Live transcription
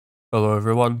Hello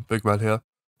everyone, Bigman here.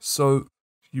 So,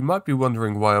 you might be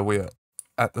wondering why we're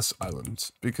at this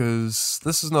island, because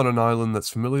this is not an island that's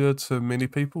familiar to many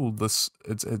people.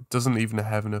 It doesn't even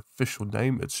have an official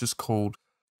name, it's just called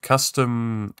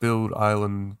Custom Build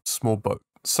Island Small Boat,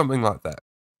 something like that.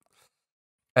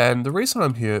 And the reason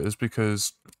I'm here is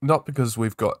not because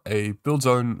we've got a build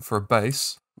zone for a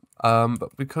base,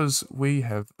 but because we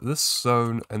have this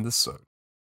zone and this zone,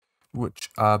 which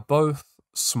are both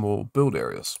small build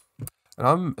areas. And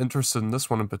I'm interested in this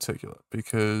one in particular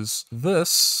because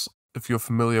this, if you're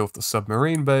familiar with the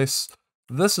Submarine base,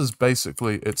 this is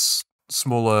basically its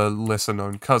smaller, lesser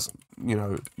known cousin. You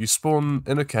know, you spawn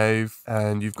in a cave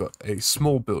and you've got a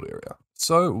small build area.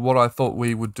 So what I thought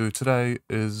we would do today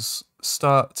is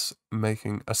start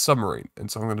making a submarine.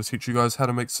 And so I'm going to teach you guys how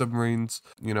to make submarines.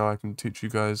 You know, I can teach you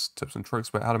guys tips and tricks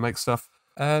about how to make stuff.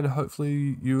 And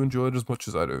hopefully you enjoy it as much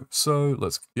as I do. So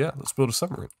let's build a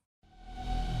submarine.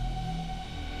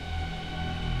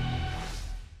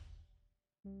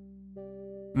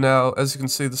 Now, as you can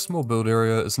see, the small build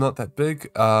area is not that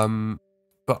big,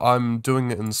 but I'm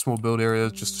doing it in the small build area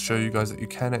just to show you guys that you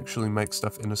can actually make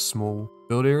stuff in a small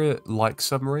build area, like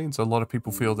submarines. A lot of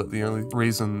people feel that the only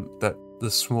reason that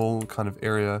this small kind of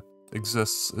area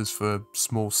exists is for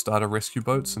small starter rescue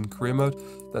boats in career mode.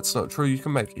 That's not true. You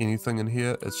can make anything in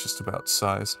here. It's just about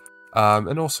size.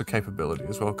 And also capability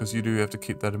as well, because you do have to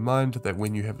keep that in mind that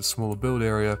when you have a smaller build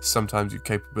area, sometimes your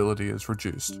capability is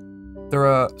reduced. There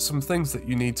are some things that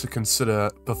you need to consider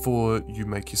before you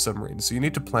make your submarine, so you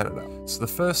need to plan it out. So the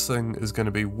first thing is going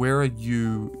to be, where are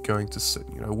you going to sit?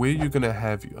 You know, where you're going to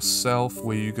have yourself,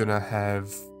 where you're going to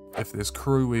have, if there's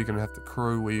crew, where you're going to have the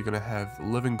crew, where you're going to have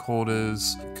living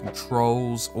quarters,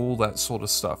 controls, all that sort of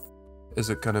stuff. Is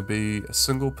it going to be a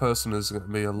single person? Is it going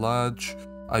to be a large?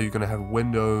 Are you going to have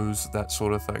windows, that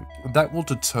sort of thing? That will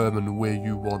determine where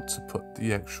you want to put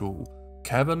the actual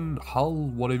cabin, hull,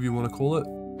 whatever you want to call it.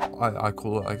 I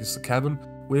call it, I guess, the cabin.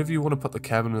 Wherever you want to put the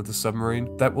cabin of the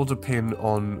submarine, that will depend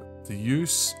on the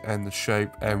use and the shape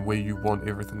and where you want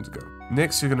everything to go.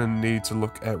 Next, you're going to need to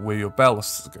look at where your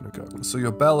ballasts are going to go. So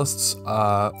your ballasts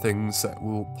are things that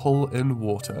will pull in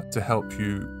water to help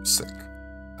you sink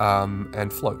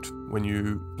and float when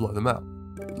you blow them out.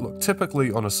 Look,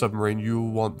 typically on a submarine,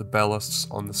 you'll want the ballasts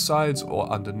on the sides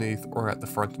or underneath or at the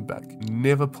front and back.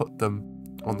 Never put them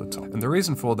on the top. And the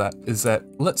reason for that is that,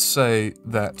 let's say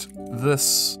that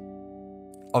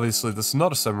obviously this is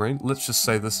not a submarine, let's just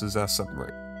say this is our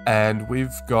submarine. And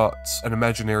we've got an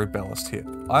imaginary ballast here.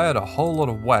 I add a whole lot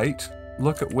of weight.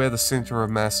 Look at where the center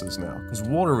of mass is now, because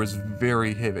water is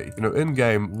very heavy. You know, in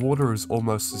game, water is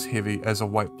almost as heavy as a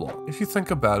weight block. If you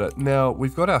think about it, now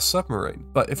we've got our submarine,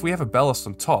 but if we have a ballast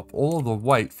on top, all of the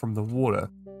weight from the water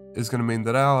is going to mean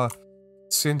that our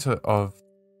center of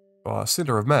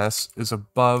mass is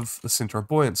above the center of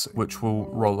buoyancy, which will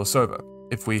roll us over.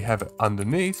 If we have it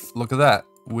underneath, look at that.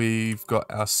 We've got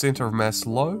our center of mass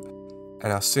low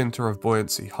and our center of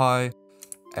buoyancy high,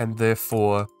 and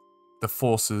therefore the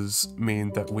forces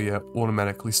mean that we are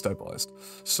automatically stabilized.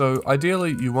 So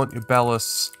ideally, you want your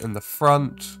ballasts in the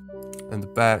front, and the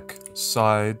back,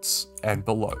 sides, and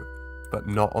below, but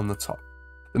not on the top.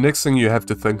 The next thing you have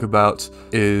to think about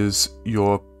is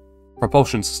your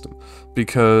propulsion system,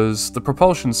 because the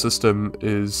propulsion system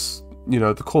is, you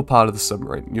know, the core part of the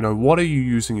submarine. You know, what are you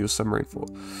using your submarine for?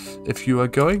 If you are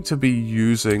going to be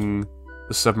using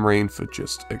the submarine for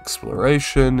just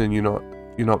exploration and you're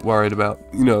not worried about,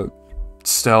 you know,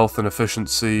 stealth and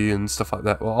efficiency and stuff like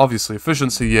that. Well, obviously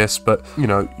efficiency, yes, but you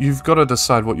know, you've got to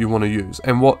decide what you want to use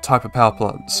and what type of power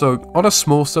plant. So on a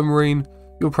small submarine,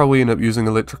 you'll probably end up using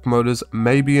electric motors,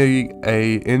 maybe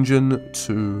a engine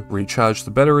to recharge the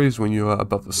batteries when you are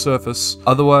above the surface.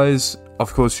 Otherwise,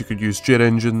 of course, you could use jet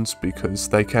engines because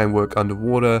they can work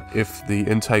underwater if the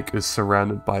intake is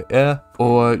surrounded by air.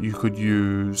 Or you could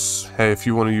use, hey, if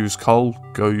you want to use coal,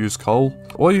 go use coal.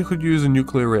 Or you could use a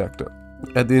nuclear reactor.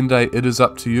 At the end of the day, it is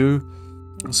up to you.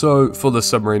 So for the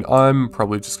submarine, I'm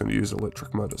probably just going to use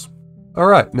electric motors.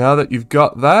 Alright, now that you've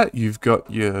got that, you've got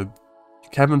your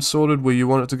cabin sorted where you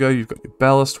want it to go, you've got your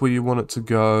ballast where you want it to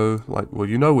go, well,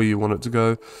 you know where you want it to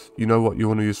go, you know what you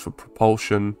want to use for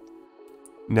propulsion.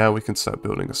 Now we can start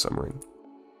building a submarine.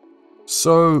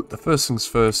 So the first things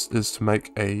first is to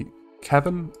make a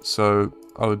cabin. So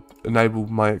I would enable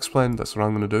my explain, that's what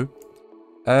I'm going to do.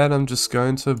 And I'm just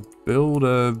going to build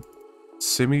a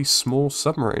semi-small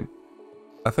submarine.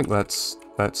 I think that's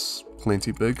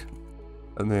plenty big.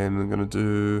 And then I'm going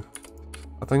to do,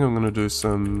 I think I'm going to do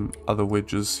some other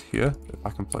wedges here, if I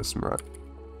can place them right.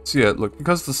 So yeah, look,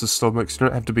 because this is Stormworks, you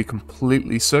don't have to be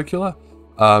completely circular.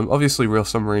 Obviously real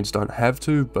submarines don't have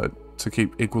to, but to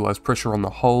keep equalized pressure on the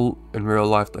hull. In real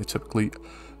life, they typically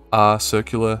are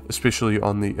circular, especially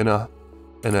on the inner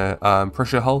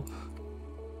pressure hull.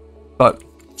 But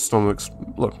Stormworks,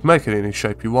 look, make it any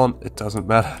shape you want, it doesn't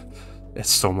matter. It's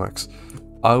Stormworks.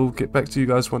 I'll get back to you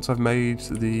guys once I've made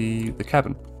the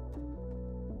cabin.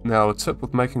 Now, a tip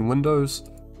with making windows,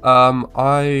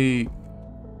 I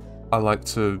like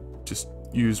to just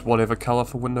use whatever color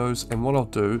for windows, and what I'll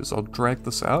do is I'll drag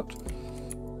this out,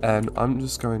 and I'm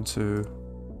just going to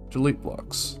delete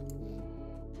blocks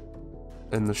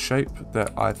in the shape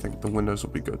that I think the windows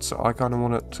will be good. So I kind of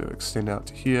want it to extend out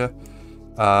to here.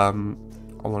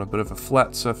 I want a bit of a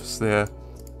flat surface there.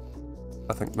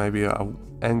 I think maybe an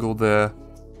angle there,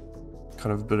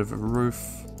 kind of a bit of a roof.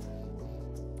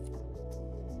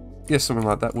 Yeah, something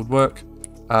like that would work.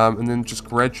 And then just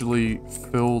gradually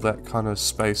fill that kind of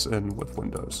space in with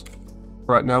windows.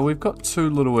 Right, now we've got two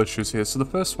little issues here. So the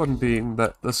first one being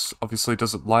that this obviously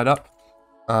doesn't light up.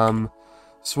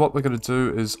 So what we're going to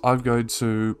do is I'm going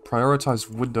to prioritize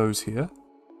windows here.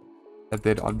 And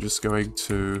then I'm just going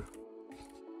to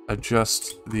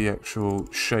adjust the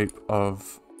actual shape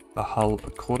of the hull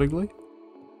accordingly.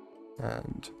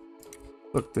 And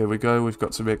look, there we go. We've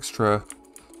got some extra...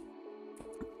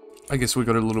 I guess we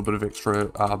got a little bit of extra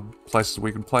places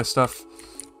we can place stuff.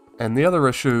 And the other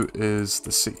issue is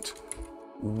the seat.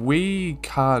 We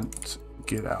can't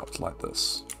get out like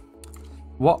this.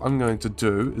 What I'm going to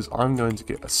do is I'm going to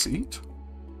get a seat.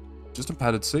 Just a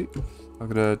padded seat. I'm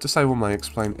going to disable my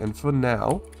X-plane. And for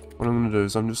now, what I'm going to do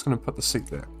is I'm just going to put the seat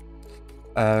there.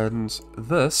 And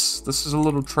this is a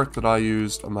little trick that I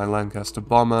used on my Lancaster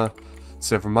bomber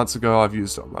several months ago. I've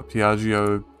used it on my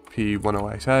Piaggio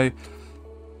P108A.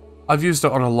 I've used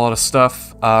it on a lot of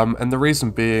stuff, and the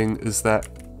reason being is that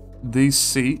these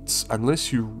seats,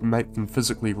 unless you make them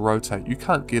physically rotate, you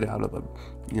can't get out of them.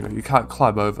 You know, you can't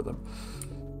climb over them.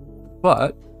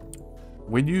 But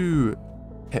when you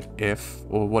hit F,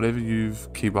 or whatever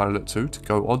you've keybinded it to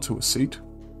go onto a seat,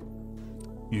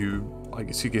 I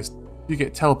guess you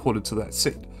get teleported to that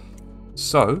seat.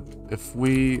 So,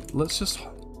 let's just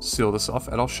seal this off,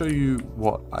 and I'll show you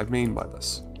what I mean by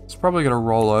this. It's probably going to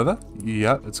roll over.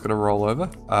 Yeah, it's going to roll over.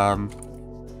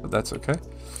 But that's okay.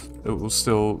 It will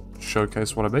still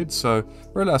showcase what I mean. So,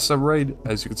 we're in our submarine.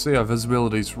 As you can see, our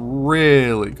visibility is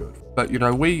really good. But, you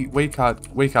know, we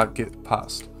can't get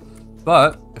past.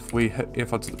 But, if we hit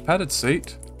F onto the padded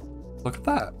seat, look at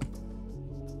that.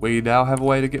 We now have a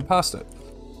way to get past it.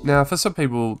 Now, for some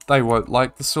people, they won't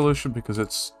like the solution because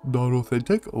it's not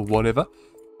authentic or whatever.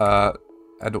 And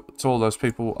to all those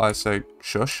people, I say,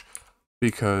 shush.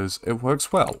 Because it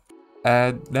works well.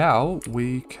 And now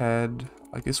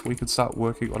I guess we can start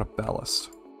working on a ballast.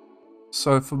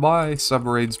 So for my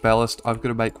submarine's ballast, I'm going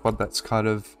to make one that's kind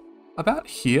of about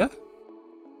here.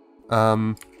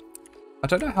 I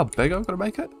don't know how big I'm going to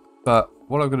make it, but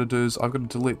what I'm going to do is I'm going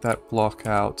to delete that block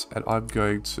out, and I'm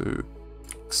going to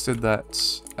extend that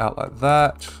out like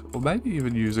that, or maybe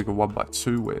even using a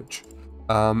 1x2 wedge.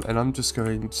 And I'm just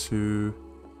going to,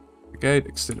 again,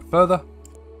 extend it further.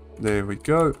 There we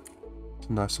go.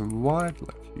 Nice and wide.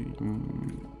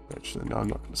 Actually, no, I'm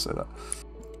not going to say that.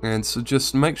 And so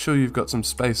just make sure you've got some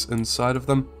space inside of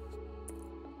them.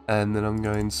 And then I'm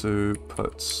going to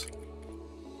put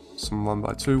some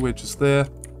 1x2 wedges there.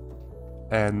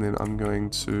 And then I'm going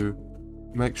to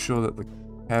make sure that the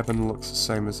cabin looks the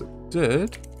same as it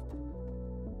did.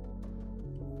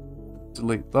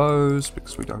 Delete those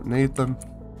because we don't need them.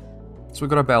 So we've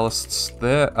got our ballasts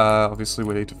there. Obviously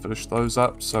we need to finish those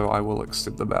up, so I will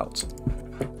extend them out.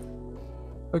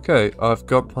 Okay, I've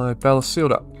got my ballast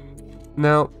sealed up.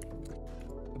 Now,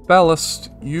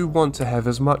 ballast, you want to have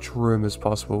as much room as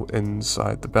possible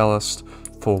inside the ballast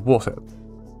for water.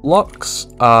 Locks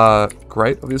are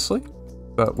great, obviously,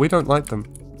 but we don't like them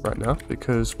right now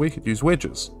because we could use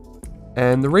wedges.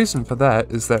 And the reason for that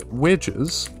is that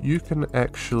wedges, you can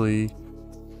actually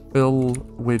fill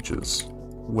wedges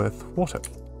with water.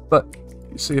 But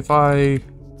you see, if I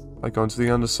go into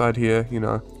the underside here, you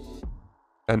know,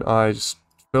 and I just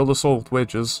fill this all with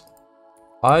wedges,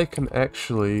 I can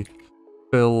actually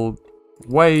fill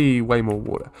way more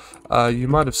water. You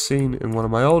might have seen in one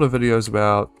of my older videos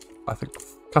about, I think,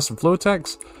 custom fluid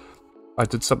tanks. I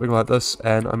did something like this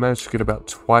and I managed to get about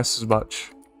twice as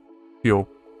much fuel.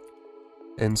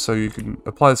 And so you can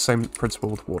apply the same principle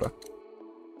with water.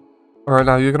 Alright,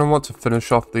 now you're going to want to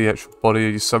finish off the actual body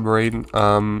of your submarine.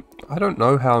 I don't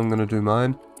know how I'm going to do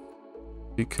mine,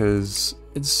 because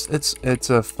it's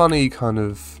a funny kind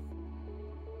of,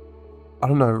 I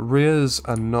don't know, rears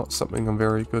are not something I'm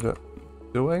very good at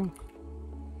doing.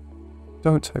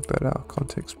 Don't take that out of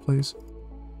context, please.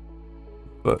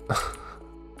 But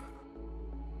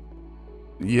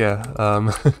yeah,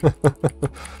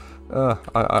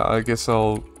 I guess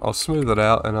I'll smooth it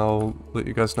out and I'll let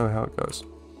you guys know how it goes.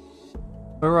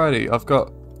 Alrighty, I've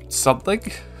got something.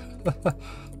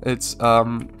 It's,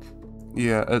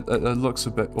 yeah, it looks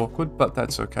a bit awkward, but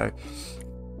that's okay.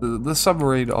 The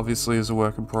submarine obviously is a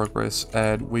work in progress,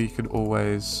 and we can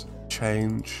always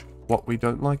change what we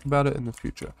don't like about it in the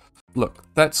future. Look,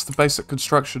 that's the basic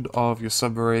construction of your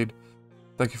submarine.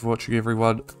 Thank you for watching,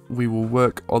 everyone. We will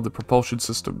work on the propulsion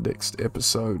system next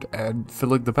episode and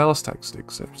filling the ballast tanks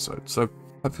next episode. So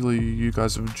hopefully you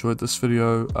guys have enjoyed this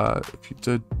video. If you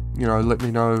did, you know, let me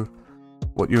know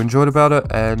what you enjoyed about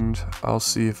it, and I'll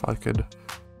see if I could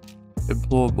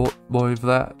implore more of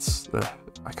that.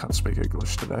 I can't speak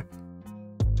English today.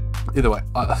 Either way,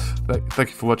 thank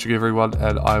you for watching, everyone,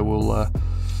 and I will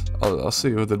I'll see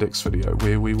you in the next video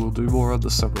where we will do more on the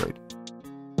submarine.